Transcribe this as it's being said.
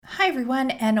Hi everyone,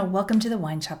 and welcome to the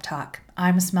Wine Shop Talk.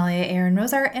 I'm sommelier Erin,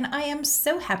 and I am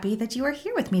so happy that you are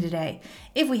here with me today.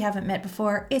 If we haven't met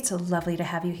before, it's lovely to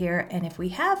have you here, and if we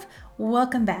have,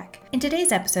 welcome back. In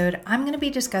today's episode, I'm going to be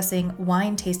discussing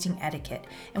wine tasting etiquette,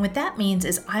 and what that means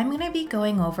is I'm going to be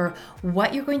going over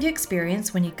what you're going to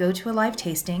experience when you go to a live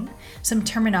tasting, some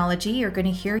terminology you're going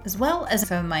to hear, as well as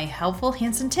some of my helpful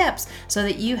hints and tips so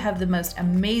that you have the most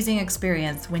amazing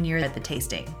experience when you're at the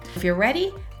tasting. If you're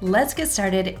ready, let's get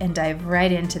started and dive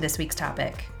right into this week's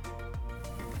topic.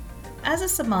 As a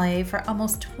sommelier for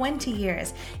almost 20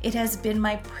 years, it has been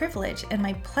my privilege and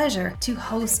my pleasure to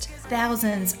host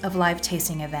thousands of live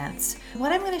tasting events.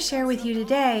 What I'm going to share with you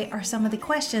today are some of the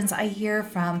questions I hear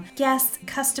from guests,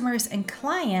 customers, and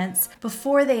clients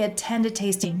before they attend a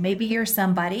tasting. Maybe you're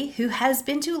somebody who has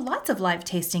been to lots of live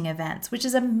tasting events, which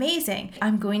is amazing.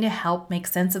 I'm going to help make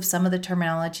sense of some of the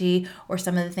terminology or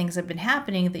some of the things that have been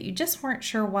happening that you just weren't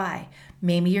sure why.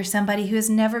 Maybe you're somebody who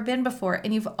has never been before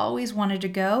and you've always wanted to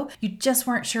go. You just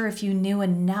weren't sure if you knew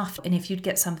enough and if you'd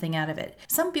get something out of it.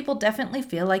 Some people definitely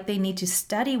feel like they need to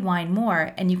study wine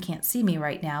more, and you can't see me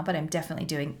right now, but I'm definitely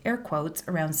doing air quotes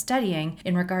around studying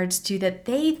in regards to that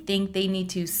they think they need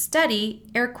to study,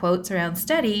 air quotes around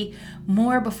study,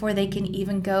 more before they can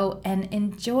even go and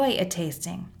enjoy a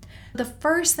tasting. The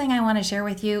first thing I want to share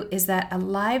with you is that a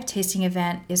live tasting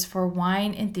event is for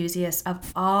wine enthusiasts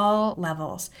of all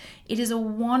levels. It is a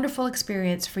wonderful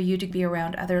experience for you to be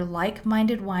around other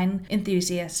like-minded wine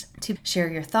enthusiasts, to share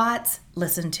your thoughts,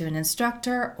 listen to an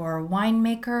instructor or a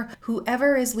winemaker.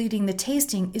 Whoever is leading the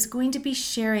tasting is going to be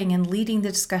sharing and leading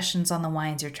the discussions on the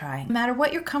wines you're trying. No matter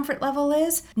what your comfort level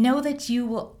is, know that you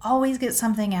will always get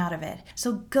something out of it.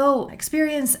 So go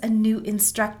experience a new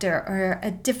instructor or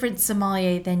a different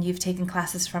sommelier than you've taken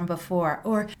classes from before,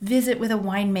 or visit with a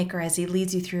winemaker as he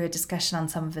leads you through a discussion on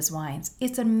some of his wines.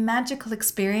 It's a magical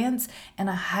experience, and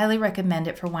I highly recommend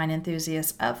it for wine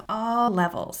enthusiasts of all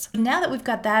levels. Now that we've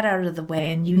got that out of the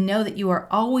way, and you know that you are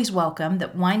always welcome,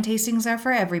 that wine tastings are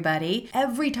for everybody,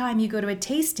 every time you go to a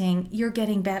tasting, you're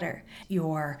getting better.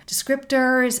 Your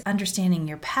descriptors, understanding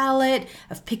your palate,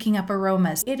 of picking up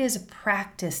aromas. It is a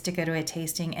practice to go to a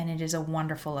tasting, and it is a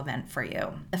wonderful event for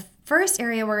you. The first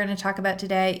area we're going to talk about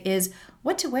today is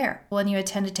what to wear when you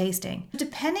attend a tasting.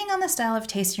 Depending on the style of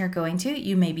tasting you're going to,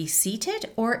 you may be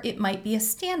seated or it might be a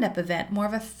stand-up event, more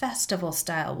of a festival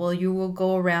style, where you will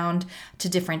go around to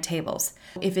different tables.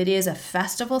 If it is a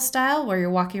festival style where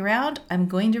you're walking around, I'm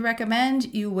going to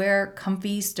recommend you wear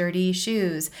comfy, sturdy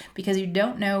shoes because you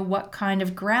don't know what kind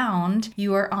of ground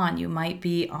you are on. You might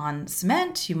be on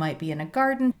cement, you might be in a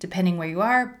garden, depending where you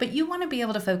are, but you want to be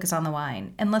able to focus on the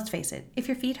wine. And let's face it, if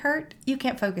your feet hurt, you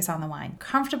can't focus on the wine.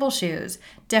 Comfortable shoes,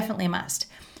 definitely a must.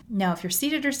 Now, if you're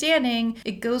seated or standing,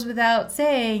 it goes without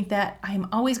saying that I'm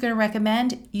always going to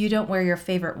recommend you don't wear your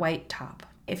favorite white top.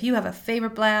 If you have a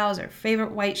favorite blouse or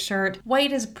favorite white shirt,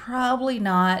 white is probably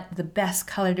not the best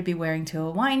color to be wearing to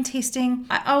a wine tasting.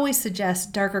 I always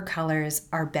suggest darker colors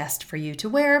are best for you to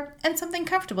wear and something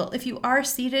comfortable. If you are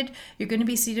seated, you're going to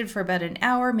be seated for about an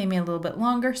hour, maybe a little bit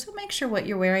longer, so make sure what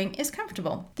you're wearing is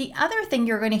comfortable. The other thing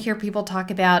you're going to hear people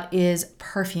talk about is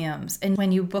perfumes. And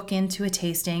when you book into a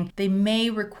tasting, they may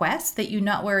request that you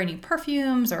not wear any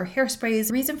perfumes or hairsprays.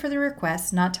 The reason for the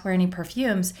request not to wear any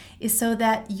perfumes is so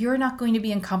that you're not going to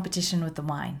be in competition with the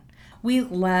wine. We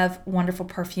love wonderful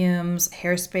perfumes,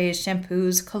 hairsprays,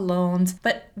 shampoos, colognes,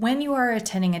 but when you are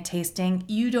attending a tasting,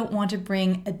 you don't want to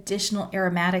bring additional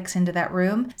aromatics into that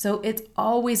room. So it's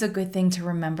always a good thing to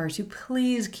remember to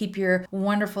please keep your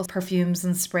wonderful perfumes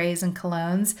and sprays and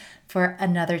colognes for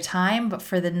another time, but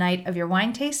for the night of your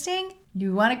wine tasting,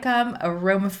 you want to come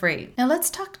aroma-free. Now let's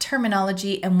talk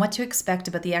terminology and what to expect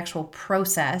about the actual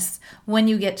process when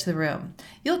you get to the room.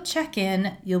 You'll check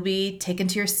in, you'll be taken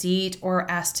to your seat or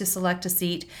asked to select a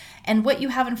seat, and what you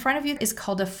have in front of you is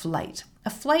called a flight. A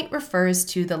flight refers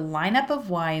to the lineup of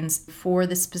wines for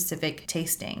the specific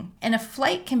tasting. And a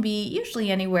flight can be usually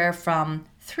anywhere from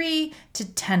 3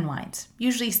 to 10 wines.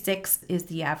 Usually 6 is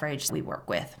the average we work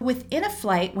with. Within a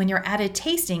flight, when you're at a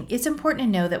tasting, it's important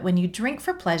to know that when you drink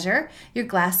for pleasure, your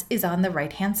glass is on the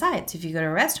right-hand side. So if you go to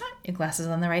a restaurant, your glass is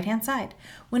on the right-hand side.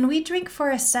 When we drink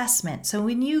for assessment, so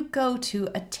when you go to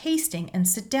a tasting and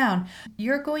sit down,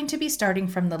 you're going to be starting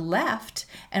from the left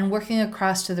and working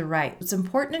across to the right. It's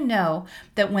important to know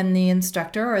that when the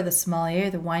instructor or the sommelier,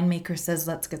 the winemaker says,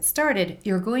 let's get started,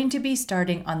 you're going to be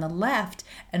starting on the left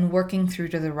and working through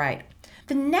to the right.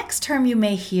 The next term you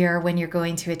may hear when you're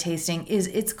going to a tasting is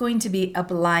it's going to be a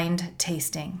blind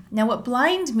tasting. Now, what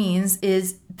blind means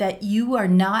is that you are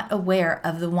not aware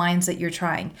of the wines that you're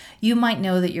trying. You might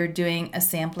know that you're doing a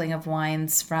sampling of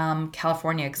wines from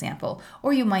California, example,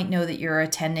 or you might know that you're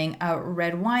attending a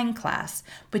red wine class,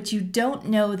 but you don't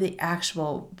know the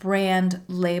actual brand,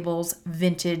 labels,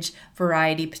 vintage,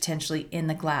 variety potentially in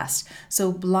the glass.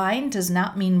 So blind does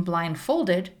not mean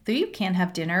blindfolded, though you can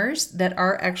have dinners that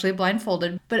are actually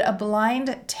blindfolded, but a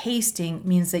blind tasting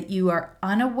means that you are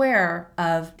unaware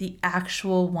of the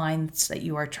actual wines that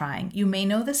you are trying. You may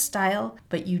know the style,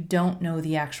 but you don't know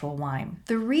the actual wine.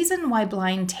 The reason why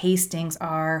blind tastings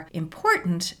are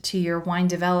important to your wine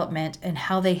development and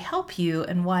how they help you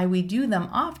and why we do them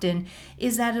often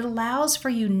is that it allows for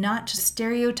you not to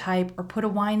stereotype or put a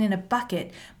wine in a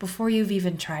bucket before you've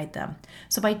even tried them.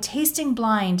 So by tasting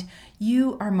blind,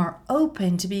 you are more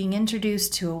open to being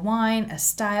introduced to a wine, a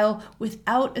style,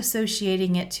 without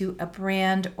associating it to a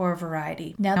brand or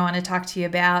variety. Now I want to talk to you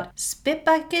about spit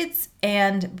buckets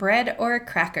and bread or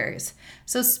crackers.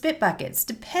 So spit buckets,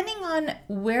 depending on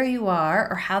where you are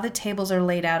or how the tables are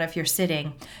laid out if you're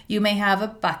sitting, you may have a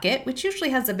bucket, which usually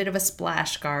has a bit of a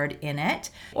splash guard in it,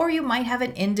 or you might have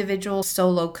an individual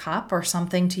solo cup or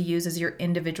something to use as your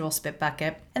individual spit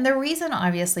bucket. And the reason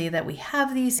obviously that we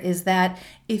have these is that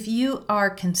if you are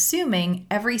consuming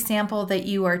every sample that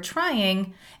you are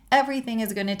trying, everything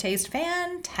is going to taste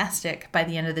fantastic by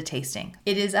the end of the tasting.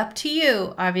 It is up to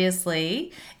you,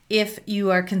 obviously, if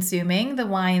you are consuming the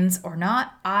wines or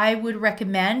not. I would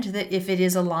recommend that if it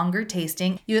is a longer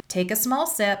tasting, you take a small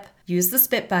sip, use the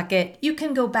spit bucket. You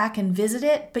can go back and visit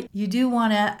it, but you do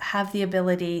want to have the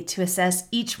ability to assess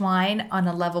each wine on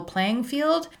a level playing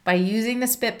field. By using the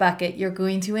spit bucket, you're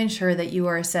going to ensure that you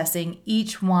are assessing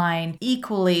each wine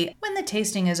equally. When the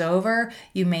tasting is over,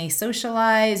 you may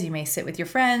socialize, you may sit with your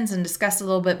friends and discuss a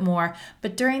little bit more,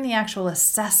 but during the actual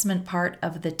assessment part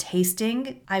of the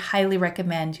tasting, I highly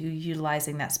recommend you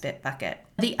utilizing that spit bucket.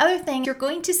 The other thing, you're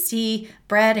going to see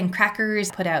bread and crackers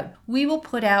put out. We will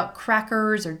put out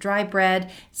crackers or dry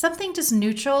bread, something just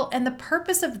neutral. And the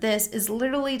purpose of this is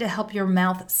literally to help your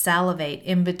mouth salivate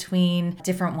in between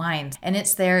different wines. And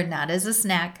it's there not as a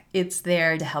snack, it's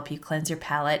there to help you cleanse your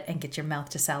palate and get your mouth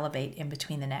to salivate in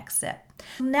between the next sip.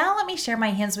 Now let me share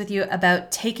my hands with you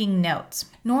about taking notes.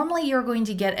 Normally you're going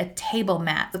to get a table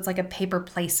mat. It's like a paper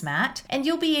placemat, and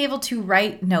you'll be able to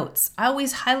write notes. I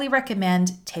always highly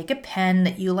recommend take a pen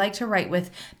that you like to write with,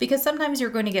 because sometimes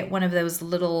you're going to get one of those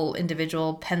little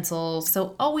individual pencils.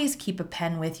 So always keep a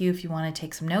pen with you if you want to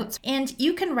take some notes. And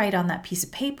you can write on that piece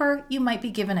of paper. You might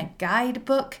be given a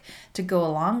guidebook to go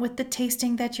along with the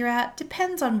tasting that you're at.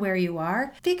 Depends on where you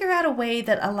are. Figure out a way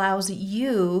that allows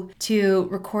you to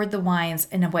record the wines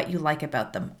and what you like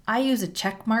about them. I use a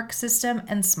check mark system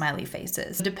and smiley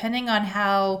faces. Depending on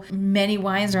how many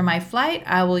wines are my flight,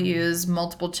 I will use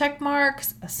multiple check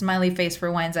marks, a smiley face for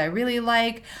wines I really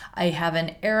like. I have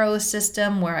an arrow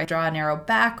system where I draw an arrow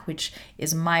back, which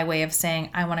is my way of saying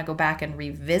I want to go back and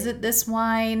revisit this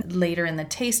wine later in the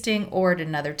tasting or at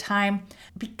another time.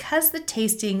 Because the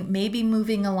tasting may be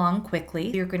moving along quickly,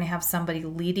 you're going to have somebody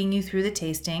leading you through the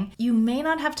tasting. You may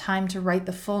not have time to write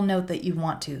the full note that you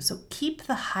want to, so keep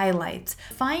the highlights.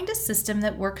 Find a system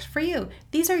that works for you.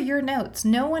 These are your notes.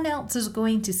 No one else is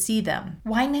going to see them.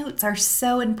 Wine notes are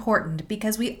so important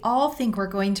because we all think we're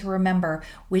going to remember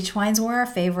which wines were our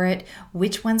favorite,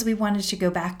 which ones we wanted to go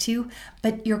back to,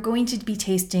 but you're going to be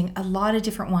tasting a lot of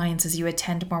different wines as you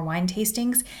attend more wine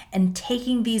tastings and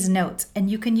taking these notes. And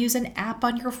you can use an app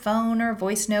on your phone or a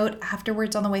voice note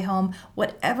afterwards on the way home.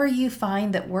 Whatever you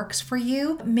find that works for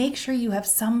you, make sure you have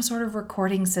some sort of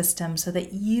recording system so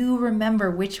that you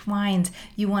remember which wines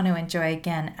you want to enjoy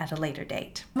again at a later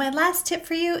date. My last tip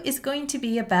for you is going to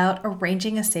be about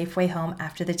arranging a safe way home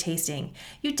after the tasting.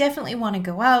 You definitely want to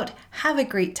go out, have a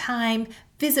great time,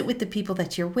 visit with the people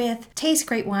that you're with, taste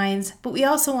great wines, but we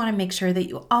also want to make sure that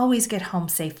you always get home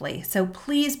safely. So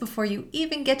please, before you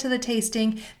even get to the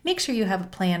tasting, make sure you have a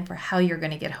plan for how you're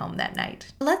going to get home that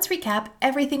night. Let's recap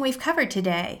everything we've covered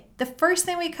today. The first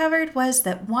thing we covered was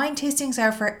that wine tastings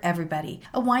are for everybody.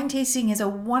 A wine tasting is a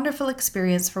wonderful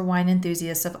experience for wine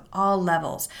enthusiasts of all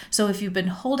levels. So if you've been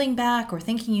holding back or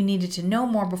thinking you needed to know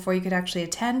more before you could actually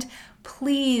attend,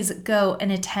 please go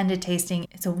and attend a tasting.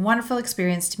 It's a wonderful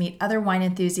experience to meet other wine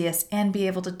enthusiasts and be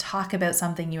able to talk about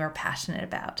something you are passionate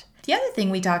about. The other thing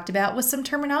we talked about was some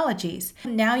terminologies.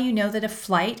 Now you know that a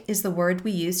flight is the word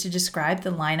we use to describe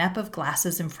the lineup of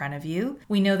glasses in front of you.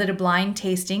 We know that a blind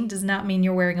tasting does not mean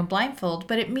you're wearing a blindfold,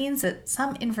 but it means that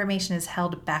some information is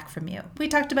held back from you. We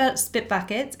talked about spit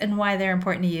buckets and why they're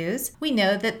important to use. We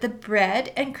know that the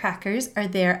bread and crackers are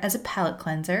there as a palate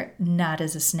cleanser, not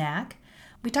as a snack.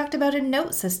 We talked about a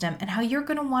note system and how you're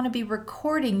going to want to be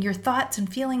recording your thoughts and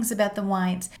feelings about the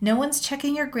wines. No one's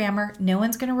checking your grammar. No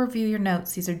one's going to review your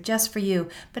notes. These are just for you.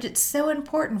 But it's so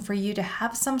important for you to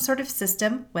have some sort of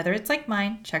system, whether it's like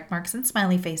mine, check marks and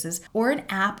smiley faces, or an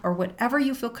app or whatever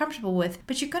you feel comfortable with.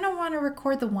 But you're going to want to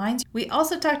record the wines. We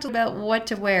also talked about what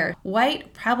to wear.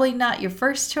 White, probably not your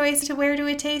first choice to wear to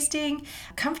a tasting.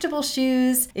 Comfortable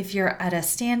shoes. If you're at a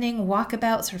standing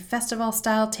walkabouts or festival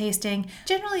style tasting,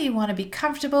 generally you want to be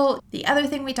comfortable. The other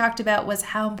thing we talked about was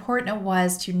how important it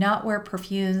was to not wear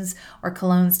perfumes or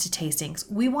colognes to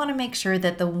tastings. We want to make sure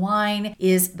that the wine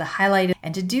is the highlight,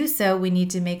 and to do so, we need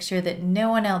to make sure that no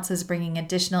one else is bringing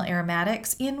additional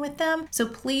aromatics in with them. So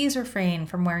please refrain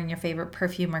from wearing your favorite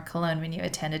perfume or cologne when you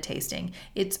attend a tasting.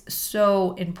 It's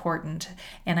so important,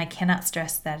 and I cannot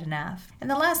stress that enough. And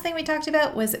the last thing we talked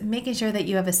about was making sure that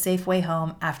you have a safe way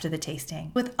home after the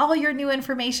tasting. With all your new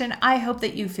information, I hope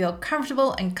that you feel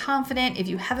comfortable and confident. If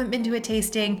you haven't been to a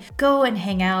tasting, go and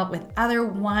hang out with other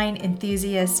wine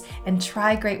enthusiasts and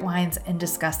try great wines and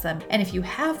discuss them. And if you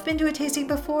have been to a tasting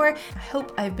before, I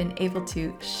hope I've been able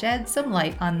to shed some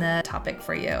light on the topic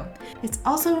for you. It's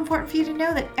also important for you to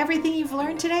know that everything you've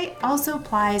learned today also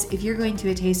applies if you're going to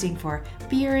a tasting for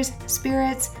beers,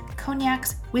 spirits,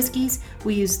 cognacs, whiskeys.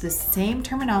 We use the same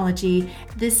terminology.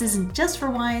 This isn't just for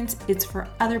wines, it's for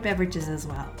other beverages as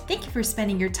well. Thank you for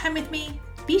spending your time with me.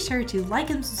 Be sure to like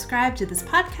and subscribe to this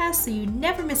podcast so you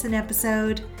never miss an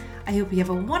episode. I hope you have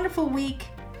a wonderful week.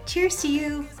 Cheers to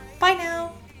you. Bye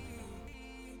now.